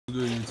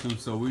YouTube,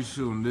 so we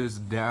shooting this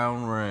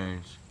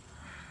downrange.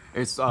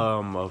 It's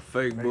a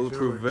fake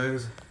bulletproof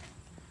vest.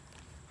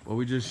 But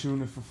we just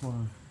shooting it for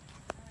fun.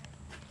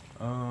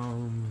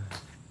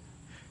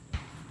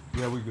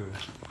 Yeah, we good.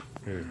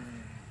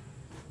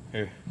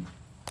 Here.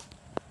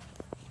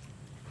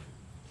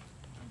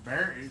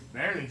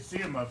 Barely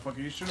see a motherfucker.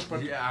 You should have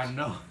put. Yeah, I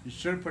know. You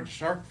should have put the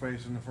shark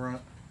face in the front.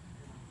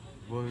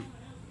 Well,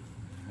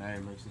 hey,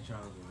 it makes it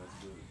challenging.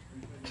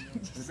 That's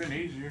good. It's been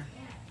easier.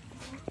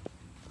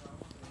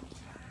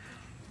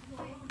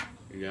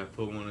 You gotta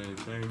put one in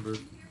the chamber.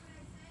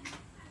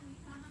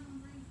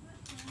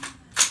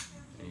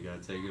 And you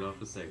gotta take it off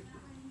the safety.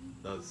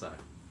 The other side.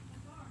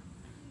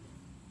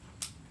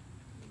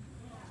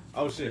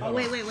 Oh shit. Oh,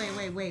 wait.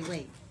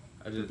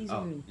 I just,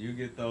 you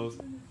get those.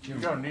 You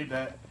don't need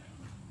that.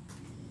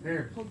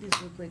 Here. Hold this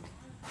real quick.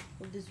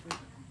 Hold this real quick.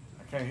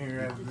 I can't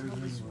hear you.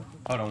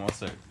 Hold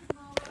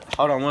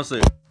on one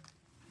sec.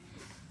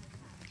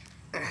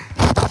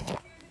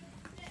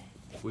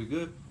 We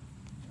good?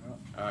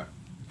 Alright.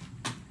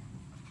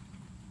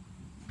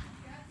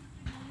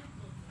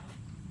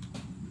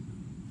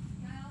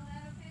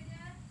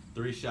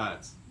 Three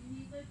shots. You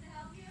need Liv to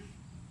help you?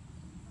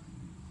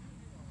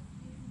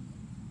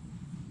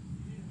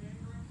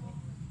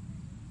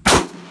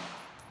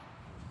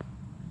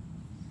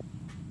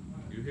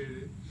 You hit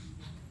it.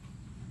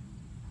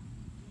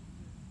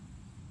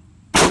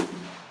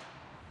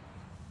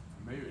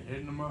 Maybe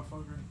hitting the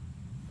motherfucker.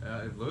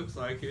 It looks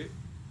like it.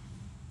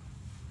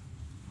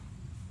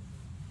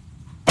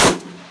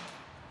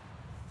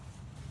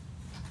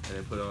 And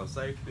then put it on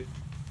safety.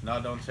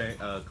 No, don't change.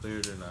 Clear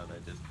it or not. They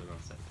just put it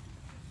on safety.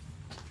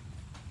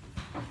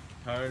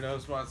 Turn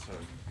those spots.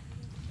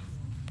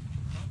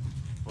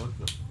 What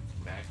the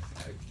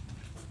backside?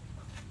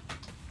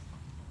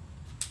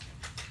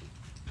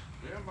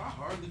 Damn, I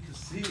hardly could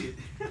see it.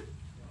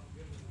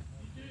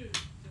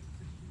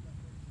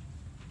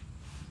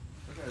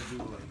 I gotta do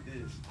it like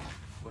this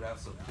without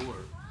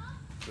support,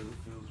 cause it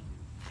feels.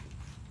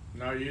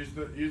 No, use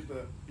the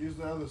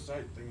other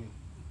sight thingy.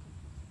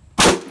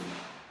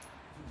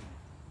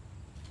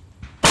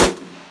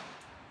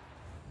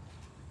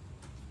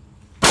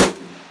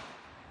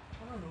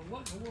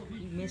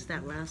 You missed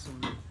that last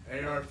one.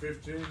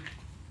 AR-15.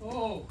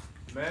 Oh,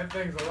 Man,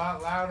 thing's a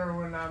lot louder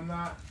when I'm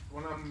not.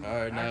 When I'm. All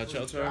right, now it's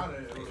your turn.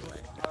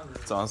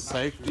 It's on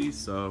safety,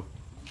 so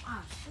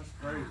That's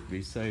crazy.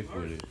 be safe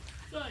with it.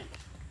 say,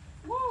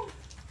 woo!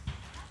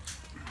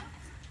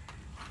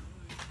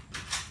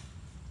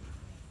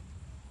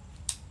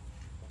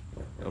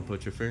 Don't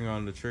put your finger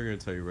on the trigger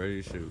until you're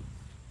ready to shoot.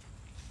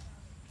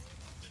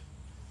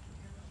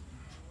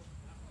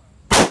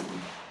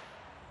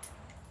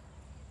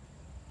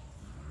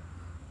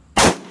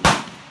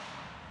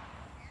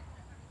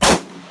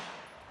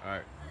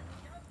 Alright.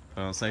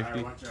 Put on safety.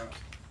 Alright, watch out.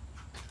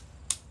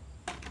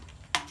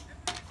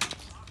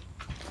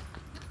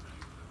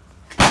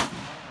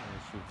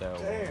 Shoot that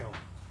one. Damn.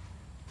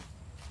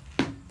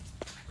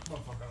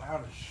 Motherfucker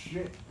loud as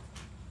shit.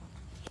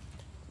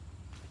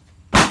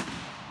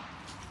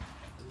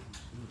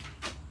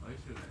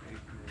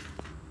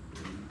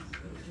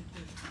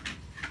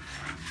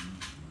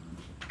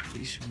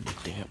 He's shooting the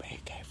damn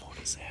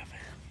AK-47.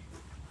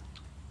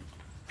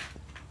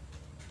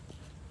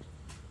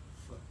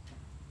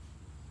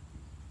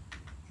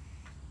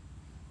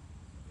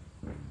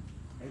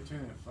 Hey,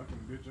 Tina, fucking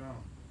good job.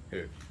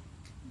 Here. You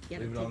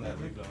gotta Leave it take on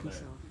that, leave it red on piece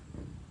that. off.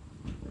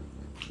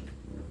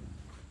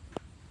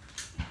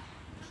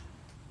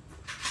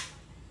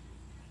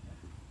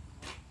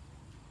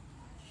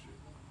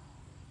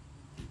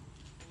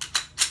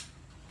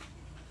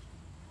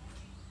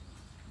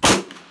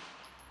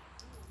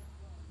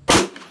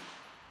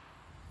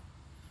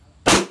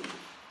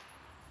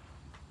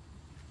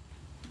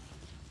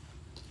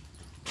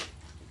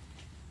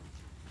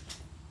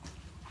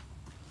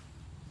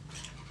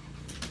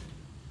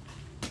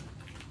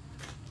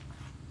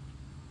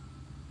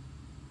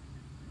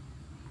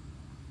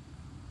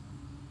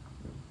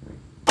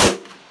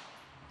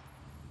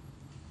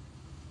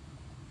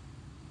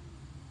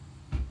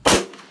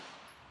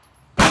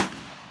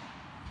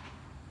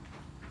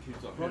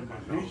 Keeps on Fuck hitting my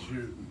is nose. he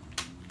shooting?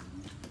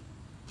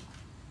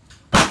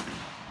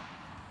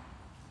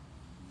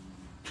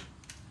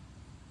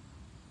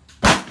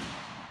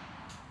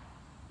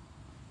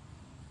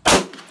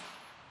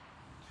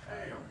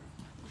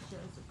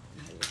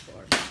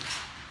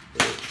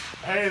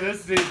 Hey,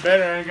 this is even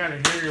better. I ain't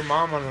gotta hear your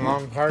mom on a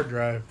long car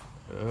drive.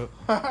 Yep.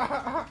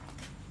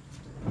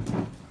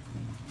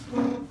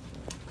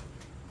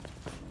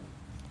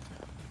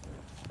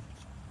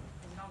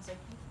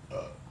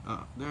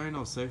 There ain't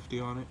no safety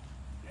on it.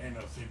 Ain't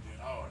no safety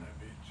at all in that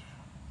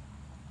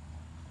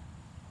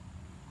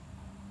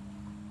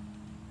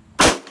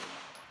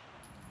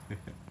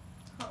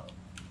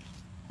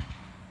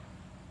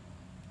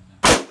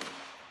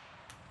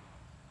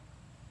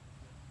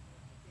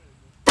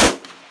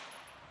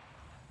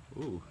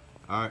Ooh.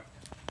 Alright.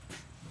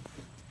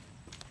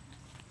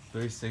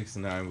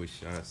 369 we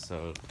shot,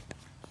 so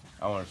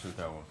I want to shoot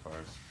that one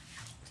first.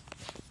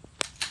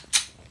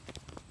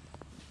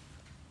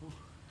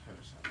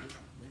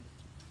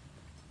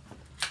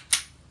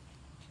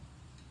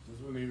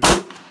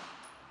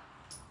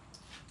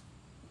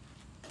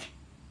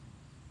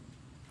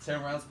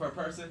 10 rounds per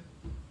person.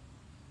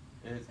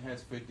 It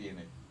has 50 in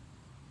it.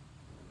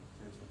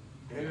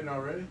 Hit it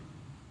already?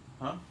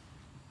 Huh?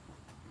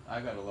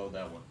 I gotta load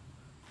that one.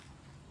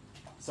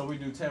 So we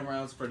do 10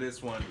 rounds for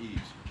this one each.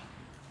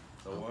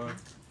 So one.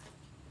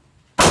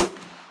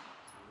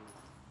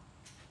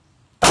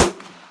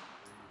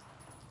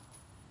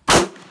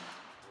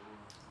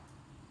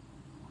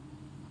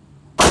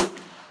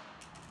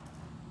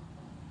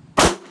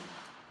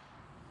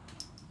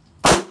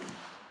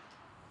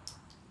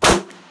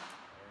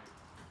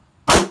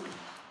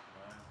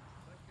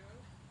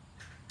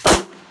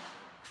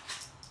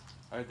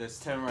 All right, that's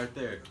 10 right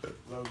there.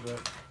 Load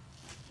that.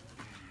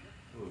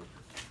 Ooh.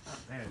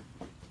 Man.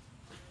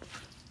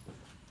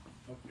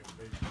 Fucking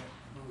big fat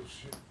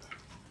bullshit.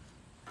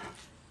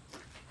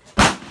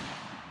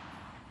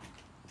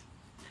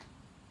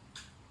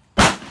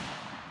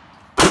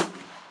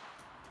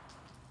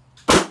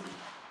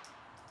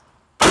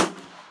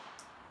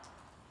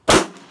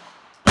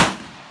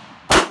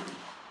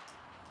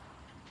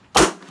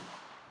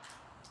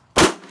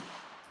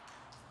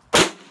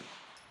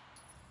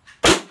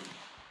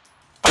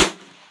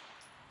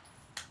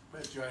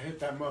 Bet you I hit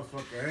that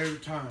motherfucker every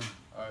time.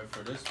 All right,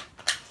 for this,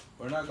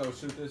 we're not gonna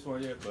shoot this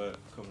one yet, but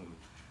come with me.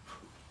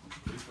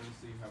 We're gonna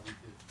see how we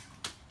did.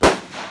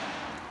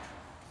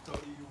 Told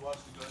you watch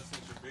the gun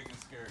since you're big and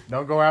scary.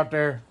 Don't go out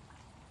there.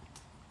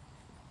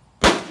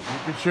 You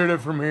can shoot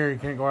it from here. You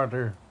can't go out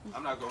there.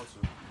 I'm not going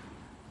to.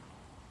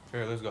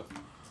 Here, let's go.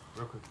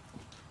 Real quick.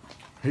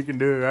 He can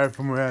do it right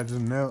from where I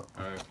just knelt.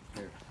 All right,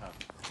 here. Hop.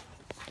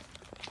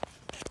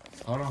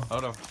 Hold on.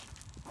 Hold on.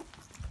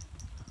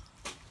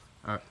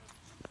 All right.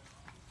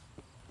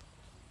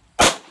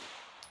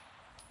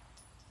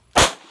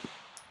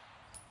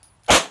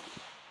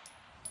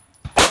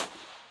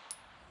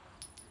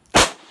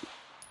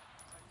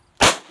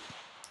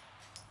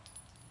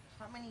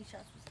 How many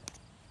shots was that?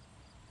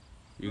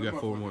 You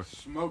got 4 more.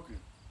 Smoking.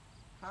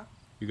 Huh?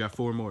 You got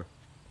 4 more.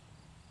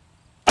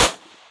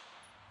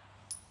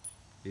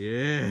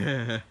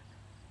 Yeah.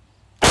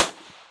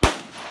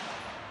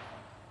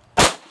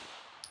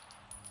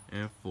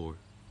 And 4.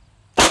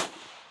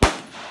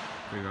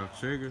 Take off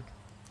trigger.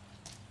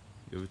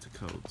 Give it to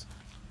Codes.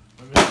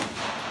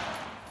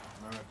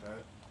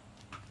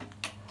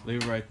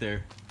 Leave it right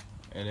there.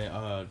 And then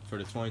for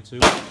the 22,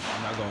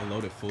 I'm not gonna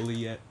load it fully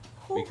yet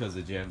because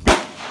the gems.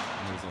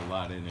 There's a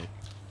lot in it.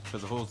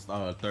 Because the whole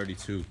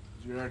 32.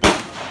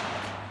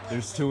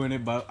 There's 2 in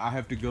it, but I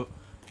have to go.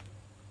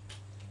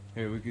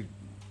 Here, we could. You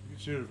can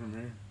shoot it from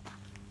here.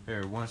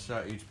 Here, 1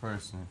 shot each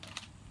person.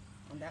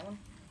 On that one?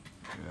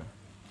 Yeah.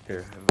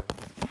 Here.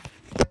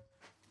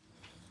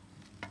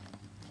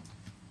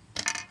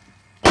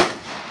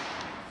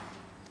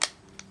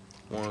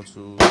 1,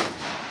 2. We got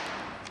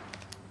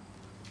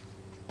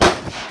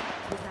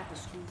the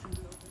school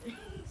shooter over there.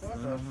 What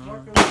the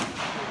fuck is this?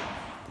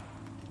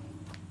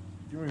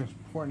 Give me this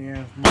pointy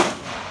ass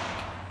motherfucker.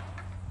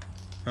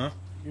 Huh?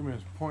 Give me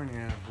this pointy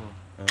ass one.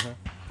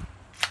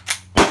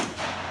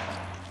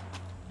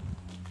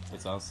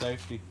 It's on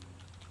safety.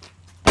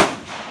 That's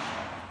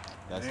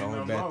the Ain't only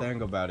no bad more.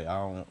 thing about it. I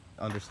don't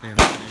understand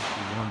the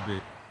safety one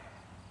bit.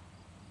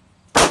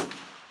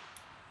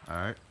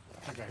 Alright. I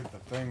think I hit the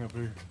thing up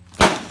here.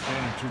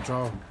 Standing too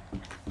tall.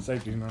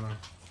 Safety, no.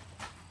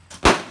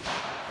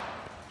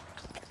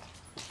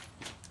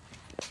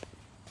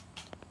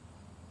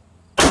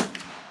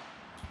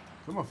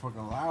 That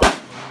motherfucker loud,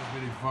 little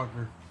bitty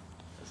fucker.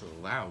 That's a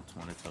loud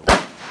 22.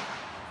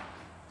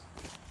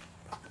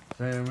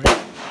 Damn, we should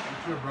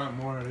have brought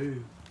more of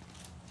these.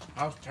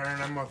 I was tearing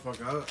that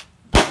motherfucker up.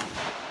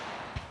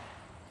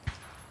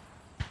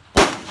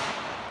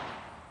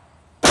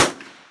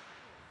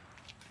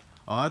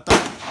 Oh, I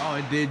thought. Oh,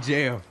 it did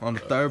jam on the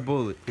 3rd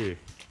bullet. Here.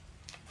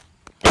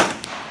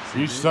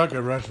 You suck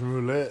at Russian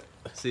roulette.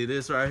 See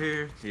this right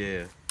here?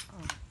 Yeah.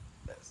 Oh.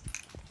 That's...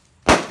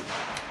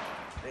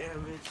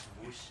 Damn, it's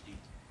whooshy.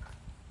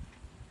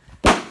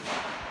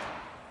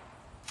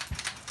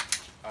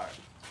 Alright,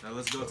 now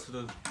let's go to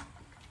the.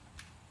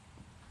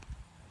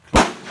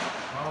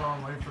 Hold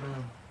on, wait for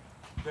them.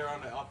 They're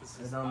on the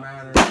opposite It side. don't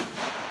matter. But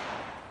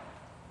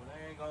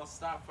they ain't gonna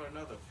stop for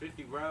another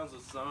 50 rounds or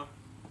something.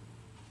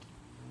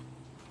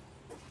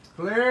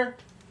 Clear?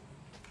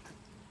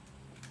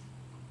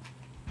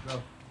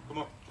 Go. Come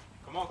on.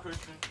 Come on,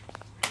 Christian.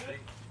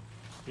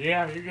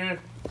 Yeah, you good.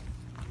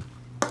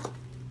 I'll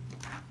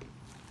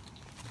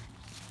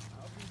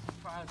be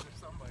surprised if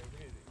somebody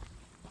hit it.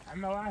 I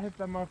know I hit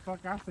that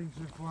motherfucker. I think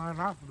she's flying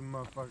off of the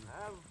motherfucker.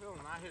 I have a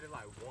feeling I hit it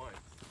like once.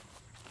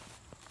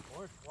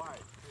 Or twice,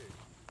 too.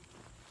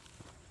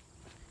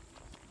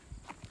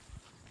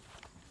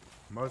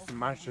 Most of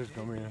my shit's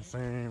gonna be in the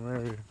same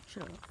area.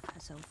 Shut up,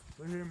 myself.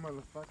 Look here,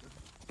 motherfucker.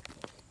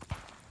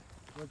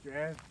 What your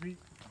ass beat?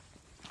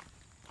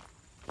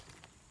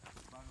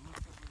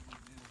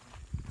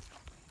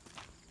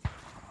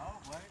 Oh,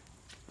 wait.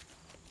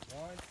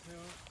 1,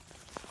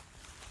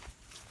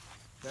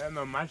 2. Damn,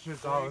 no, my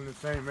shit's all in the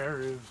same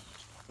areas.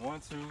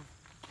 1, 2,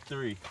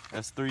 3.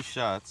 That's 3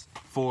 shots.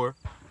 4.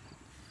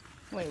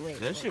 Wait.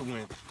 That shit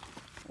went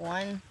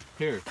 1,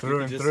 Here. Through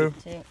you and can through.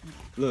 2.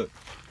 Look.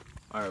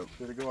 All right.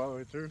 Did it go all the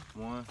way through?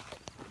 1,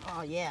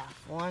 Oh yeah.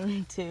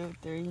 1, 2,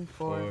 3,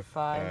 4,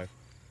 5.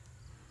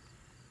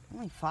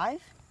 Only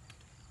 5?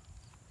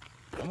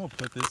 I'm gonna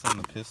put this on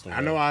the pistol.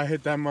 I know I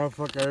hit that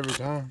motherfucker every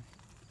time.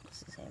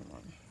 It's the same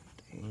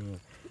one.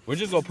 We're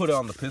just gonna put it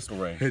on the pistol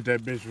range. Hit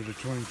that bitch with a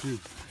 22.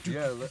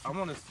 Yeah, I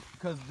wanna,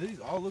 cause these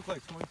all look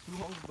like 22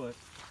 holes, but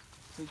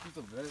since it's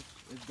a vest,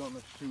 it's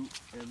gonna shoot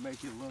and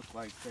make it look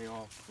like they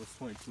all was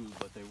 22s,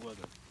 but they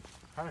wasn't.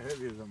 How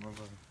heavy is that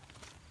motherfucker?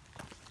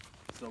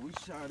 So we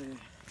shot it.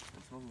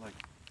 This was like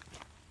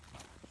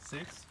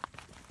 6.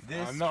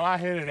 I know I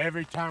hit it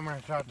every time I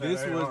shot that.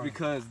 This was AR.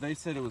 because they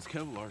said it was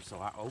Kevlar, so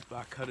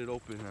I cut it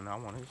open and I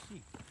wanted to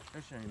see.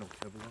 That shit ain't no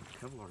Kevlar.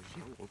 Kevlar is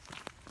yellow.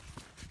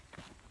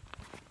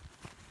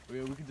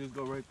 Yeah, we can just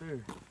go right there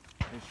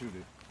and shoot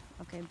it.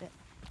 Okay, bet.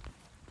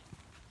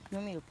 You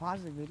want me to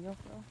pause the video,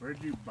 bro?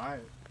 Where'd you buy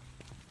it?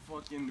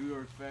 Fucking New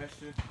York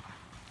fashion.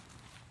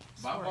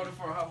 But I bought it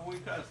for a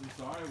Halloween costume,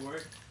 so I ain't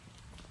worried.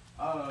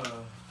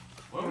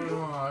 What we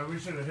doing? We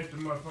should have hit the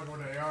motherfucker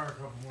with the AR a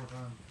couple more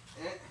times.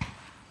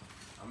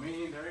 I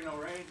mean, there ain't no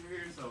ranger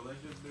here, so let's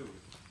just do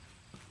it.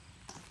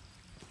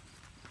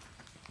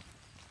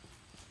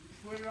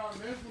 You put it on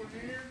this one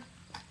here?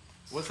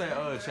 What's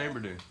that chamber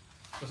do?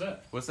 What's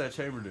that? What's that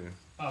chamber do?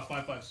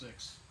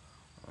 5.56.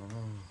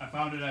 I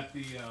found it at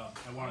the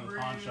at one of the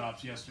pawn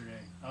shops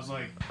yesterday. I was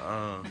like,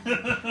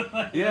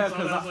 yeah, so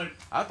because like,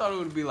 I thought it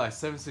would be like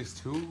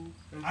 7.62.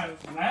 I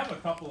have a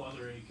couple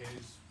other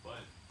AKs,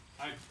 but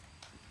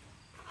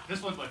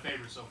this one's my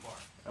favorite so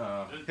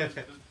far.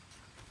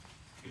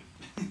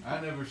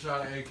 I never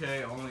shot an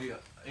AK, only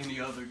any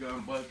other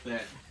gun but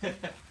that. They're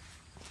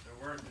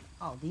working.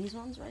 Oh, these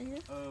ones right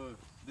here?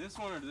 This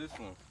one or this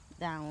one?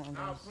 That one.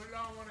 No, Goes put it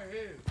on one of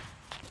his.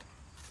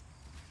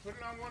 Put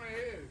it on one of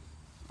his.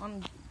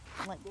 on,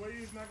 like, Boy,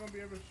 he's not gonna be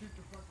able to shoot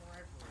the fucking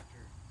rifle right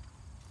here.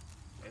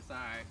 It's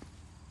alright.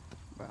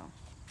 bro.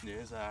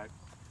 Yeah, it's alright.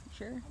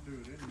 Sure. I'll do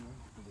it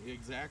anyway.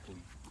 Exactly.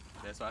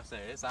 That's why I say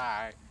it's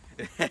alright.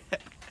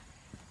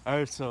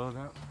 Alright, so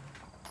that.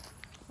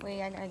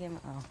 Wait, I gotta get my.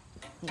 Oh,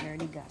 he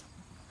already got it.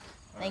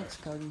 Thanks,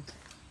 Cody.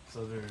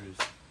 So there's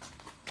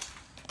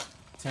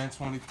 10,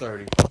 20,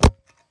 30.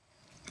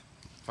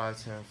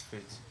 5, 10,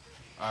 50.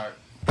 Alright,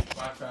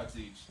 5 shots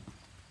each.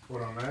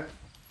 What on that?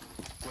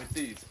 With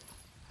these.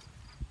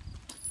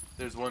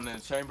 There's one in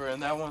the chamber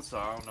and that one, so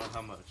I don't know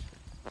how much.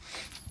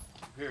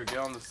 Here, get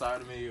on the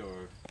side of me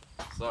or.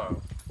 Sorry.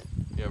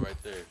 Yeah,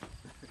 right there.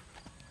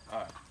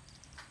 Alright.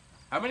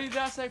 How many did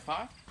I say?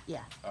 5? Yeah.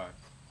 Alright.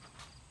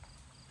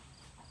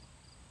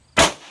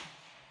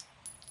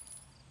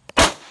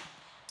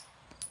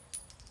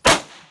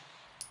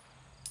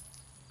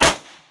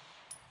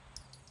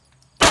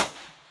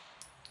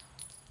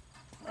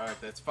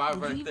 Alright, that's 5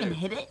 Did right you there. even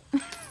hit it?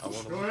 I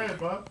wanna Go look ahead, at-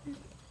 bub.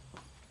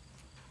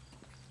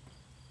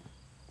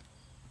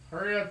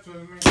 Hurry up, to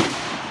me.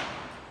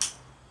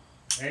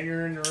 And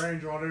you're in the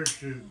range while they're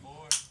shooting. 4,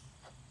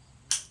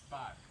 5.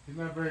 He's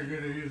not very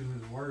good at using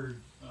his words.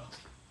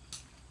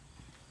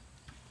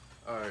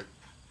 Alright.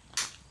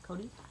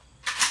 Cody?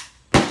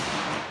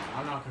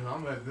 I'm not, cause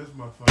I'm letting this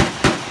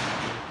motherfucker.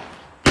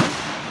 Go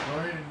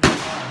ahead and do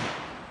fine.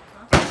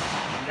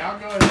 Y'all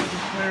go ahead and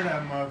clear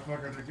that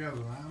motherfucker together.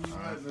 I'm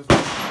not letting this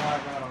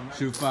motherfucker out on that.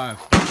 Shoot 5.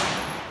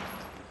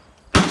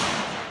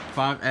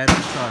 5 at the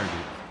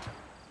target.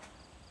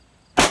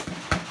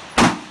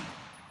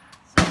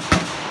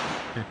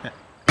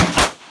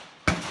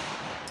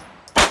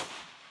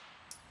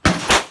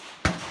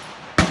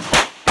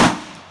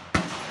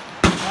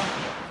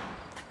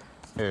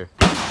 Here.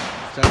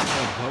 Just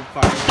both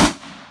fire.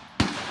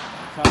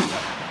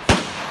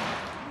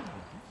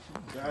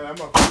 Yeah, that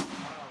motherfucker.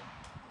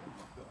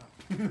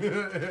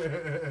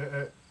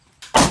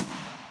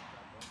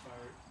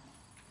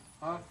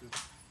 Huh?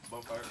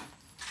 Both fire.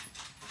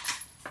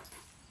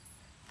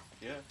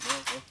 Yeah, no.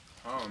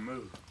 Oh,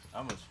 move.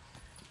 How much?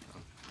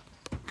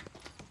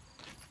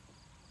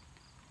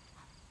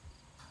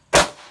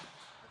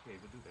 Okay,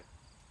 we'll do that.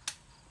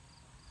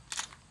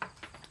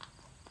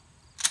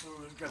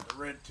 Oh, it's got the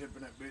red tip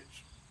in that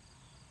bitch.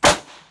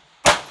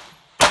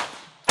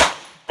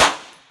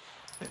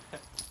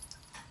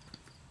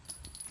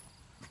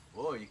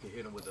 Or you can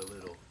hit him with a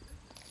little.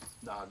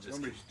 Nah,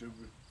 just. Don't be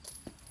stupid.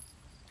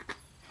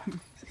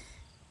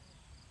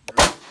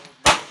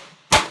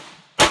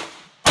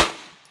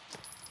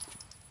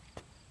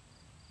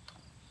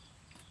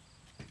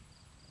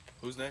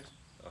 Who's next?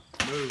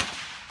 Move.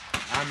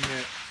 I'm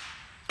next.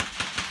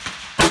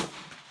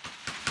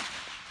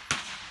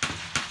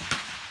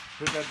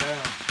 Put that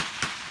down.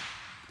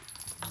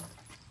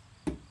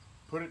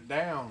 Put it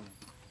down.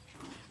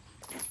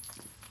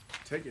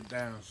 Take it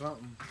down,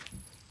 something.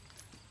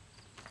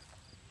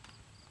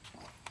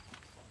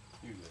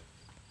 You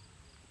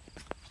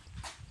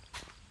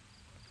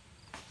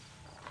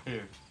good.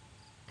 Here.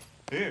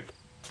 Here.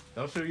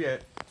 Don't shoot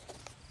yet.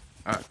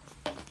 Alright.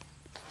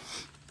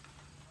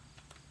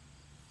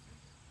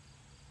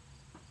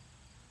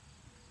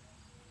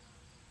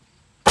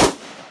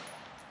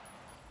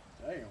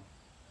 Damn.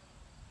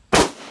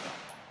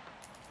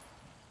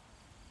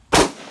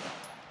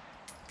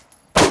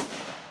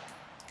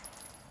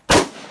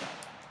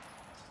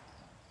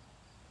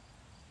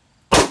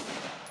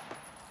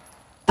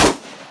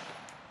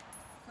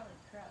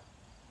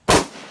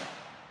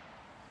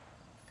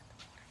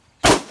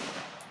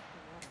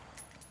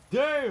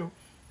 Damn.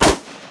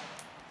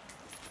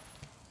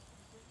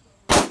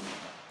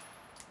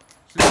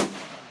 Damn,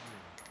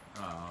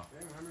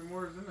 how many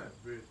more is in that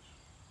bitch?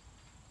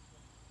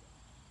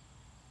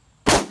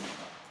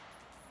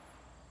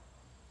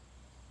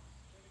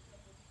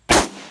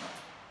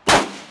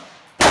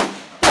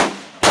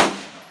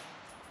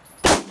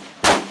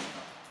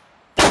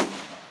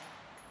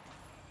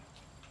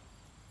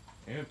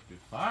 Empty,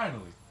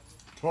 finally.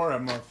 Tore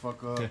that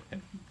motherfucker up.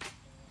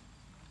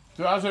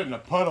 Dude, I was hitting a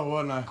puddle,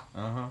 wasn't I?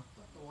 Uh-huh.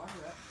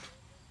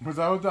 Was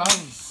that was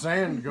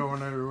sand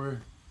going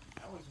everywhere.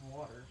 That was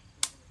water.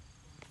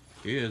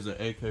 He is an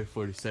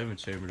AK-47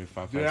 chamber in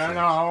 5.56. Dude, I know,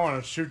 I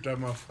want to shoot that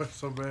motherfucker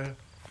so bad.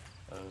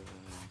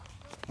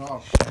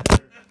 Oh,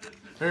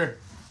 here.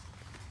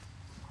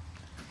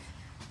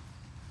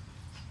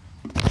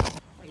 Wait,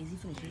 is he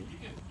finna shoot? You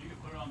can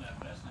put it on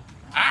that vest.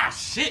 Ah,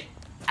 shit!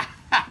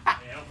 Yeah,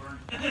 it'll burn.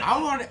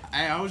 I want it.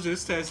 Hey, I was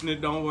just testing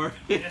it. Don't worry.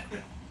 Yeah, just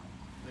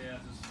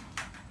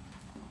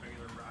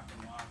regular rock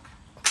and rock.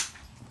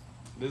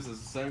 This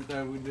is the same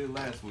thing we did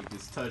last week.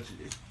 Just touching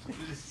it.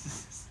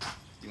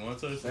 You want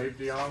to touch it?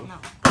 Safety on. No.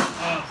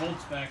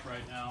 Bolt's back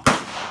right now.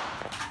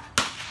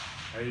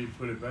 How you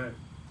put it back?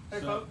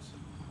 Hey So- folks,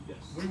 Yes.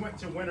 we went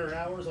to winter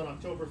hours on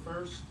October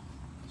 1st,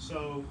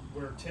 so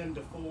we're 10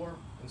 to 4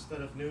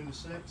 instead of noon to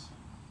 6.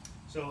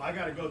 So I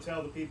gotta go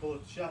tell the people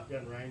at the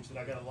shotgun range that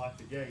I gotta lock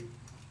the gate.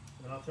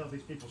 And I'll tell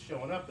these people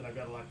showing up that I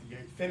gotta lock the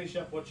gate. Finish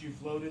up what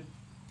you've loaded.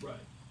 Right.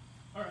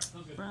 All right.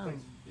 Sounds good. Bro.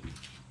 Thanks.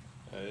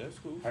 Hey, that's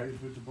cool. How you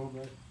put the boat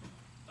back?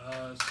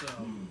 So safe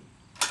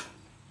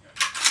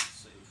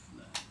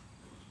that.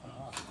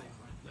 Safe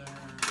right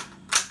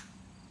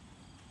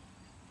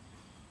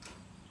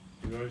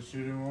there. You always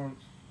shoot him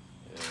once?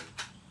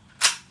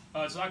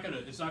 Yeah. It's not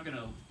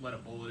gonna let a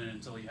bullet in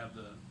until you have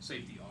the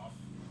safety off.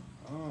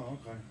 Oh,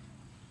 okay.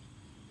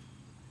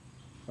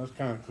 That's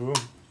kind of cool.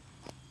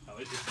 Oh,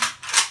 it just.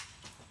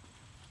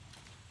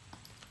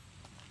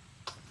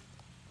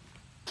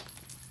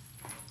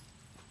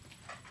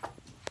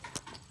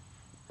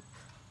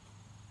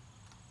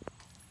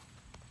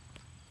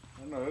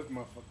 I know this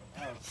motherfucker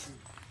loud too.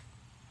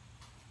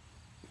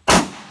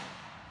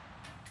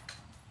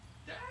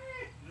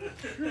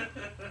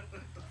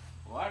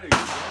 Why did you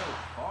go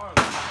far?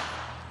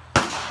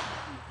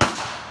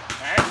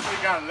 I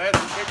actually got less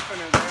kick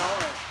in his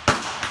helmet.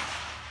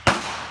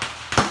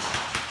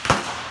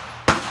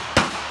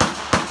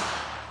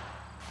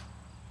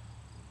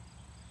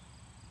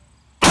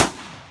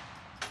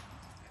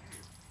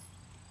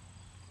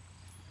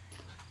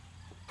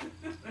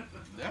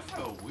 That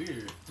felt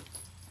weird.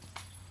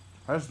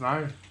 That's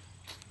nice.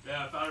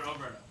 Yeah, I found it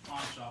over at a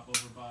pawn shop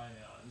over by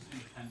this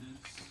Independence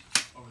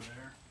over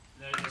there.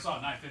 I saw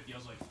it at $9.50. I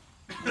was like,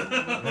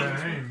 Yeah,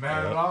 it ain't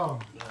bad at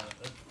all.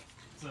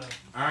 it's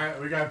a, Alright,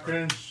 we got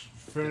finished.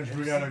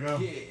 We gotta go.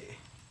 Yeah.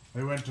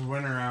 They went to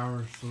winter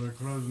hours, so they're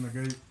closing the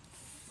gate.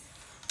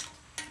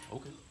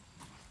 Okay.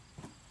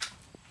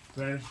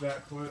 Finish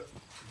that clip.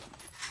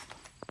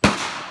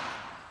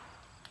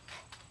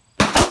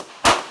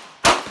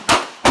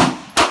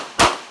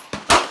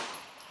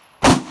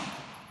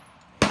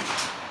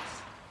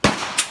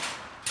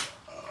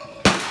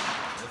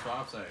 That's what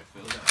I'm saying.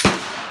 Feel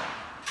that.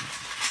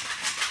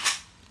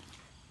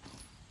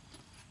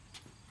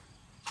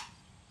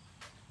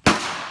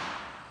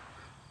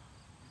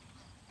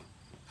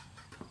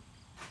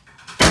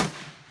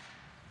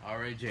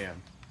 Already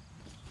jammed.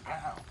 Ow.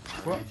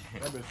 What?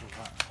 That bitch was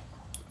hot.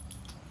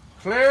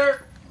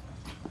 Clear!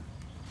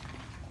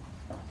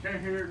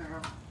 Can't hear it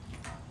now.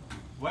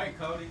 Wait,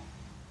 Cody.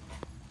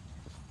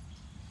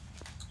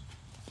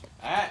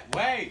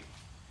 Wait.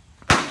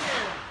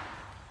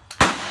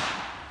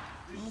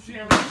 You see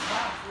how many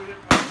shots we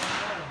didn't put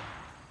down?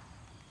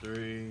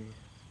 3.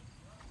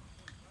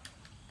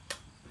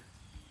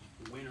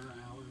 winter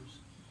hours.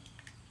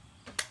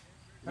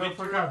 I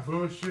forgot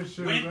bullshit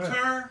shit. like that.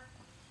 Winter?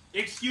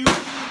 Excuse me?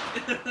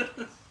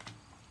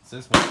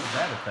 Since when was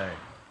that a thing?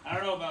 I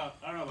don't know about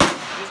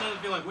this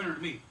doesn't feel like winter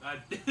to me. I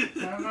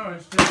don't know,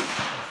 it's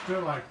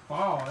still like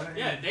fall. It ain't-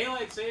 Yeah,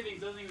 daylight savings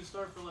doesn't even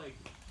start for like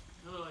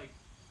another like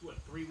what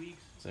 3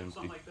 weeks, Same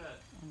something like that.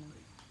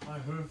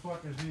 Like, who the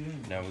fuck is he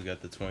in? Now we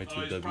got the 22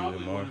 He's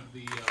probably one WMR. of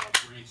the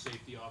range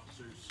safety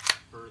officers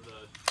for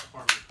the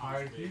Department of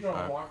Alright, if you Conservation.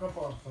 gonna walk up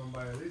on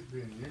somebody, at least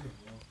be in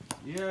uniform.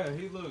 Yeah,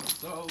 he looks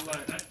so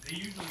But they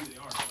usually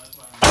are, so that's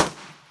why I don't know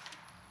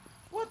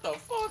What the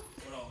fuck?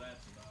 what all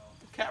that's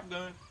about. Cap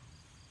gun.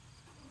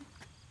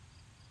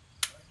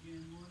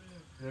 Fucking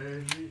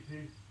whatever.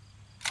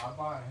 Yeah, I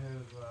bought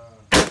his,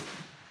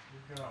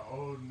 he's got an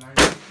old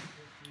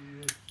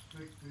 1950s,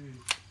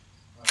 60s,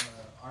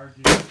 RG.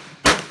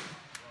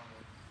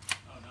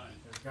 Oh, nice.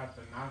 It's got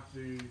the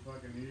Nazi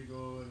fucking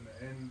eagle and the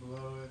end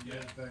blood and Yeah.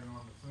 everything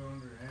on the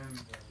cylinder and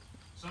the,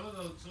 Some of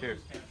those Here,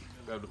 capture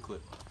grab the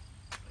clip.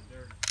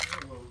 they're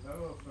that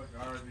little fucking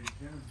RV10 is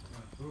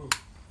kind of cool.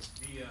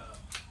 the I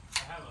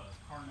have a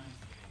car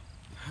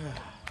 98. I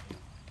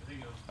think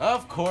it was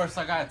Of course,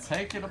 I gotta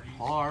take it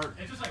apart.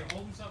 It's just like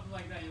holding something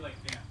like that. You're like,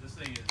 damn, this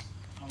thing is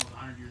almost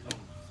 100 years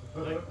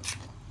old. Like,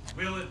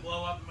 Will it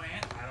blow up in my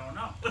hand? I don't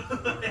know.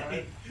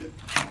 Right.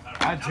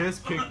 I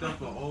just picked up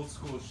an old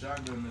school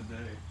shotgun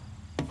today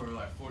for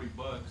like $40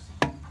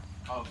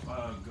 off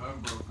gun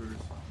brokers.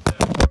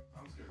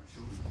 I'm scared to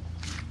shoot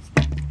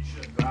it. You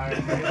should. Like,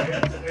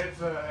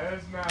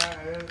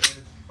 it's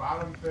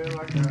bottom thin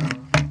like that,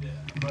 Yeah.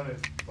 but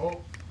it's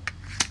bolt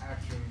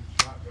action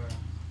shotgun.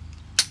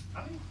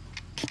 I think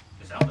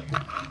it sounds like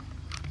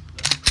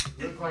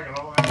it. Looks like an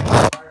old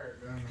ass fire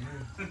gun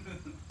to me.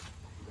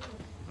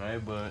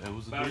 Right, but it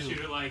was a About deal.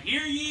 shooter like,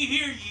 hear ye,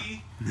 hear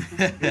ye.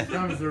 Here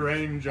comes the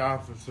range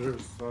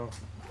officers, so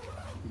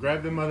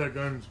grab them other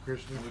guns,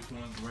 Christian. Which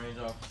one's the range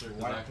officer?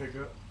 'Cause White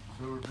pickup,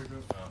 silver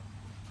pickup.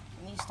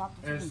 Can you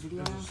stop the It's fucking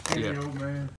video a now? skinny Yeah. old man.